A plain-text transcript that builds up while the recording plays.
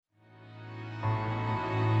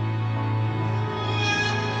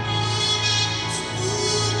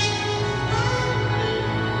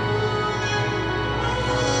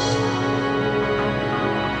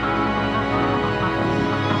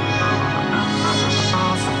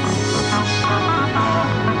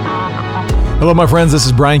Hello, my friends. This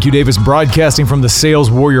is Brian Q. Davis broadcasting from the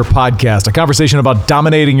Sales Warrior Podcast, a conversation about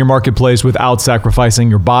dominating your marketplace without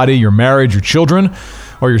sacrificing your body, your marriage, your children,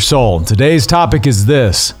 or your soul. And today's topic is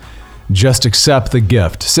this: just accept the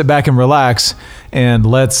gift. Sit back and relax, and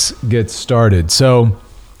let's get started. So,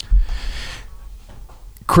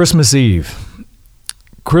 Christmas Eve.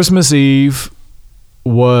 Christmas Eve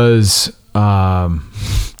was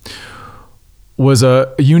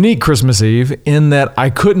a unique Christmas Eve in that I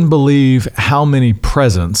couldn't believe how many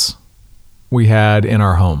presents we had in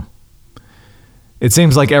our home. It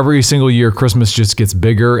seems like every single year Christmas just gets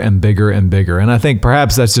bigger and bigger and bigger. And I think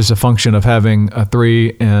perhaps that's just a function of having a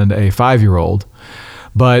 3 and a 5-year-old.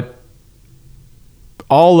 But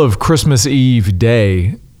all of Christmas Eve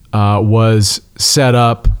day was set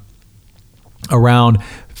up around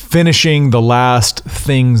finishing the last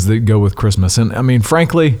things that go with Christmas. And I mean,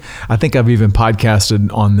 frankly, I think I've even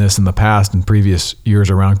podcasted on this in the past in previous years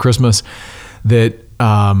around Christmas, that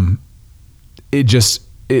at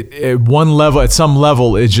some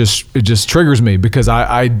level, it just triggers me because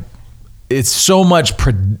it's so much,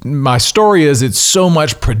 my story is it's so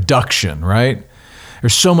much production, right?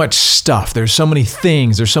 There's so much stuff. There's so many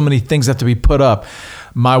things. There's so many things that have to be put up.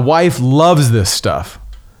 My wife loves this stuff.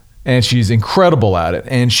 And she's incredible at it.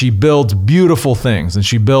 And she builds beautiful things. And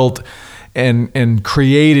she built and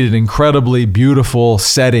created an incredibly beautiful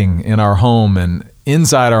setting in our home and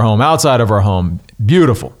inside our home, outside of our home.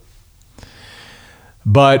 Beautiful.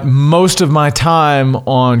 But most of my time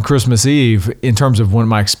on Christmas Eve, in terms of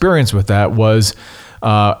my experience with that, was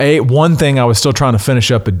one thing, I was still trying to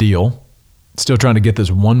finish up a deal. Still trying to get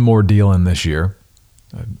this one more deal in this year.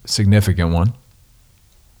 A significant one.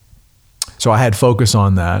 So I had focus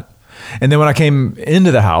on that. And then when I came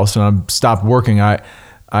into the house and I stopped working, I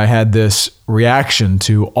had this reaction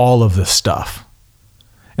to all of this stuff.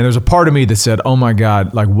 And there's a part of me that said, oh my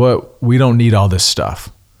God, like what? We don't need all this stuff.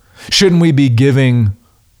 Shouldn't we be giving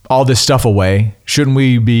all this stuff away? Shouldn't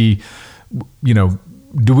we be,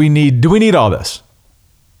 do we need all this?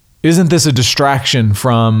 Isn't this a distraction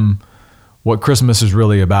from what Christmas is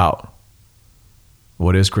really about?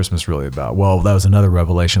 What is Christmas really about? Well, that was another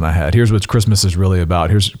revelation I had. Here's what Christmas is really about.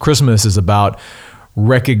 Christmas is about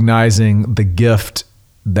recognizing the gift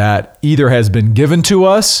that either has been given to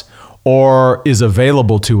us or is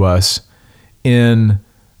available to us in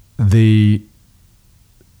the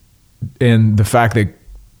fact that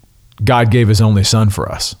God gave his only son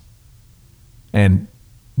for us. And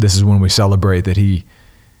this is when we celebrate that he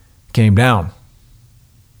came down,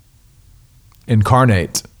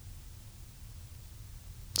 incarnate,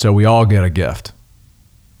 so we all get a gift.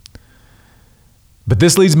 But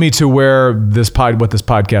this leads me to what this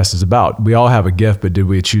podcast is about. We all have a gift, but did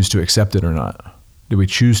we choose to accept it or not? Did we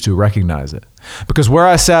choose to recognize it? Because where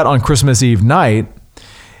I sat on Christmas Eve night,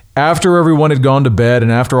 after everyone had gone to bed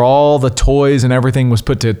and after all the toys and everything was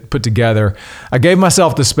put together, I gave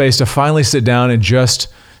myself the space to finally sit down and just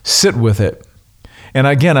sit with it. And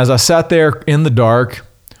again, as I sat there in the dark,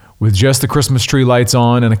 with just the Christmas tree lights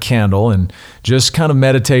on and a candle and just kind of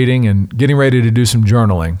meditating and getting ready to do some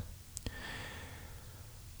journaling,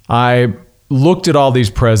 I looked at all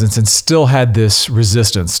these presents and still had this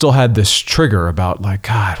resistance, still had this trigger about like,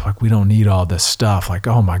 God, like we don't need all this stuff. Like,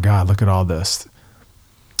 oh my God, look at all this.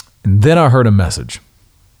 And then I heard a message.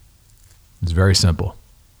 It's very simple.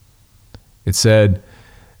 It said,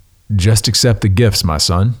 just accept the gifts, my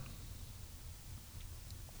son.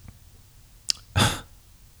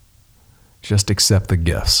 Just accept the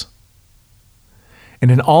gifts. And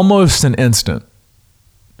in almost an instant,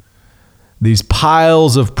 these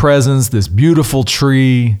piles of presents, this beautiful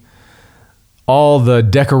tree, all the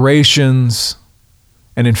decorations,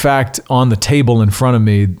 and in fact, on the table in front of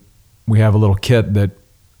me, we have a little kit that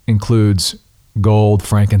includes gold,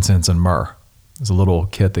 frankincense, and myrrh. It's a little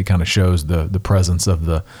kit that kind of shows the presence of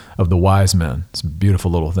the wise men. It's a beautiful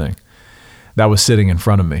little thing. That was sitting in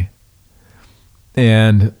front of me.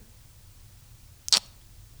 And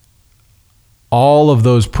all of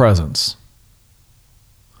those presents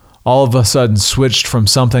all of a sudden switched from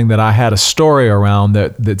something that I had a story around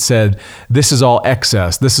that said, this is all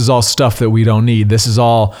excess. This is all stuff that we don't need. This is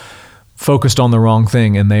all focused on the wrong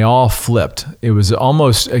thing. And they all flipped. It was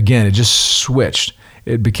almost, again, it just switched.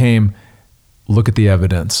 It became, look at the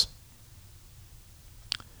evidence.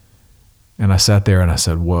 And I sat there and I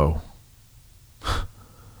said, whoa,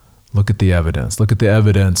 look at the evidence. Look at the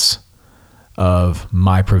evidence of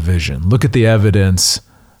my provision. Look at the evidence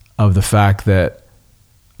of the fact that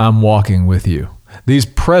I'm walking with you. These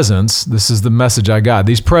presents, this is the message I got.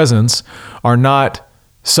 These presents are not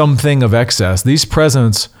something of excess. These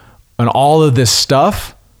presents and all of this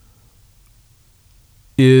stuff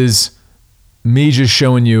is me just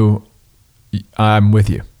showing you I'm with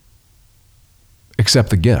you. Accept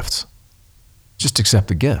the gifts. Just accept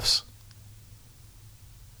the gifts.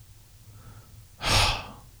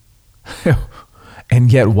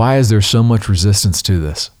 And yet, why is there so much resistance to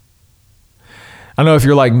this? I know if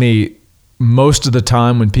you're like me, most of the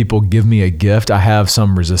time when people give me a gift, I have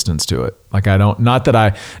some resistance to it. Like not that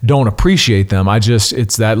I don't appreciate them.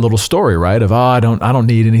 It's that little story, right? Of, I don't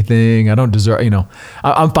need anything. I don't deserve,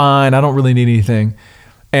 I'm fine. I don't really need anything.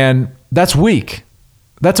 And that's weak.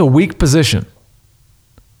 That's a weak position.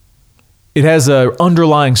 It has an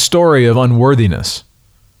underlying story of unworthiness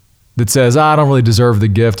that says, I don't really deserve the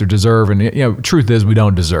gift or deserve. And truth is we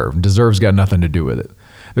don't deserve. Deserve's got nothing to do with it.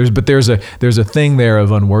 There's a thing there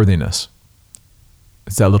of unworthiness.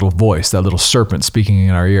 It's that little voice, that little serpent speaking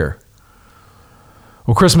in our ear.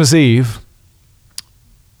 Well, Christmas Eve,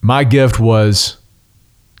 my gift was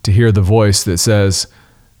to hear the voice that says,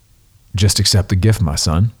 just accept the gift, my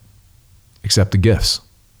son. Accept the gifts.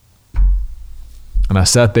 And I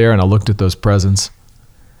sat there and I looked at those presents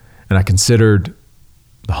and I considered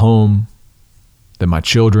the home, that my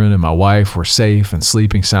children and my wife were safe and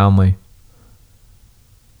sleeping soundly,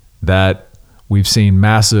 that we've seen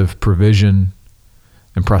massive provision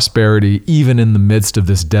and prosperity even in the midst of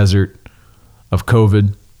this desert of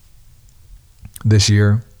COVID this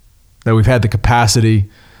year, that we've had the capacity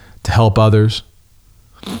to help others.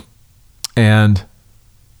 And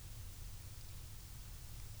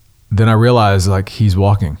then I realized, like, he's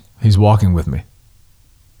walking with me.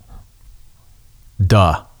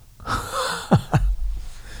 Duh.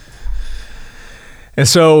 And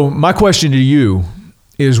so my question to you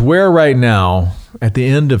is, where right now at the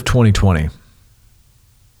end of 2020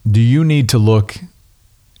 do you need to look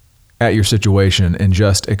at your situation and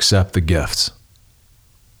just accept the gifts?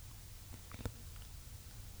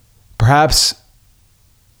 Perhaps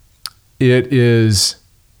it is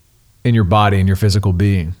in your body, in your physical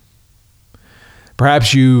being.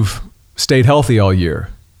 Perhaps you've stayed healthy all year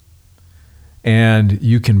and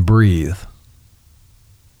you can breathe.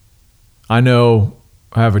 I know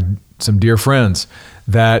I have some dear friends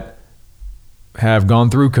that have gone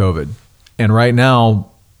through COVID, and right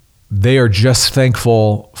now they are just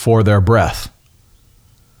thankful for their breath.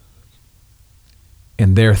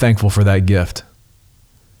 And they're thankful for that gift.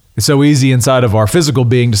 It's so easy inside of our physical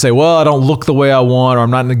being to say, well, I don't look the way I want, or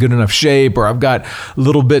I'm not in a good enough shape, or I've got a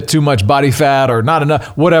little bit too much body fat, or not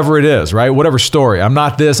enough, whatever it is, right? Whatever story. I'm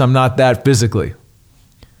not this, I'm not that physically.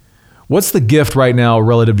 What's the gift right now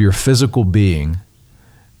relative to your physical being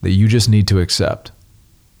that you just need to accept?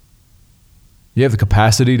 You have the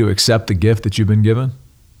capacity to accept the gift that you've been given?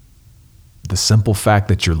 The simple fact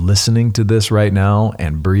that you're listening to this right now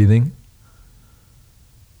and breathing?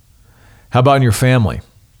 How about in your family?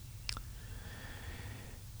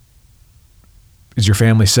 Is your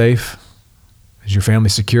family safe? Is your family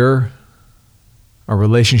secure? Are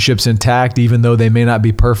relationships intact even though they may not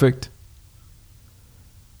be perfect?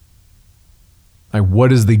 Like,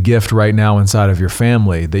 what is the gift right now inside of your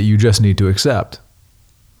family that you just need to accept?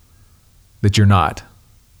 That you're not,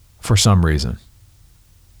 for some reason.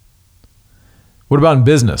 What about in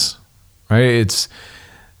business? Right?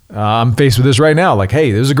 I'm faced with this right now. Like, hey,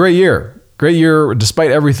 it was a great year. Great year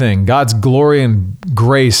despite everything. God's glory and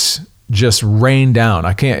grace just rained down.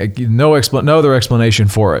 No other explanation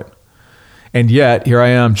for it. And yet, here I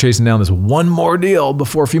am chasing down this one more deal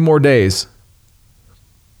before a few more days.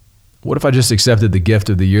 What if I just accepted the gift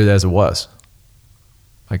of the year as it was?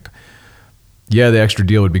 Like, yeah, the extra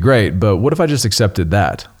deal would be great, but what if I just accepted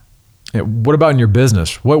that? What about in your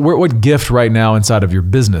business? What gift right now inside of your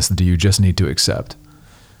business do you just need to accept?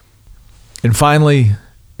 And finally,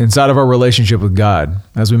 inside of our relationship with God,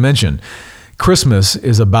 as we mentioned, Christmas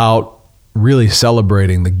is about really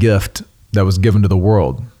celebrating the gift that was given to the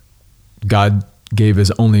world. God gave his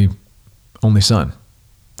only son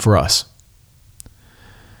for us.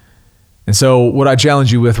 And so what I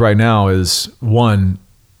challenge you with right now is, one,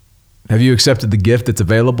 have you accepted the gift that's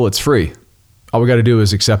available? It's free. All we got to do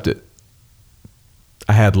is accept it.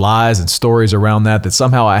 I had lies and stories around that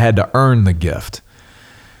somehow I had to earn the gift.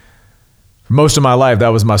 For most of my life, that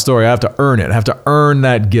was my story. I have to earn it. I have to earn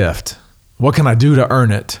that gift. What can I do to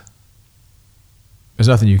earn it? There's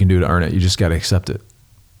nothing you can do to earn it. You just got to accept it.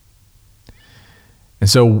 And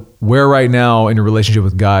so where right now in your relationship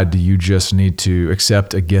with God do you just need to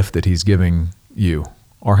accept a gift that he's giving you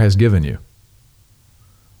or has given you?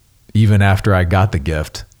 Even after I got the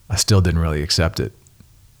gift, I still didn't really accept it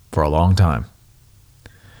for a long time.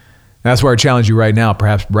 That's where I challenge you right now.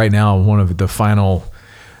 Perhaps right now, one of the final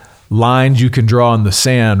lines you can draw in the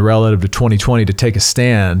sand relative to 2020 to take a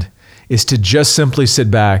stand is to just simply sit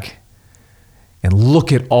back and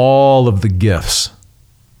look at all of the gifts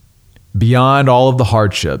beyond all of the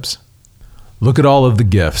hardships. Look at all of the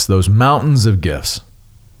gifts, those mountains of gifts,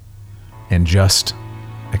 and just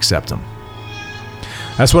accept them.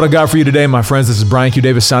 That's what I got for you today, my friends. This is Brian Q.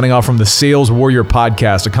 Davis signing off from the Sales Warrior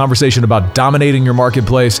Podcast, a conversation about dominating your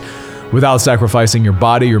marketplace without sacrificing your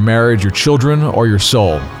body, your marriage, your children, or your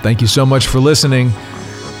soul. Thank you so much for listening.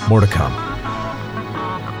 More to come.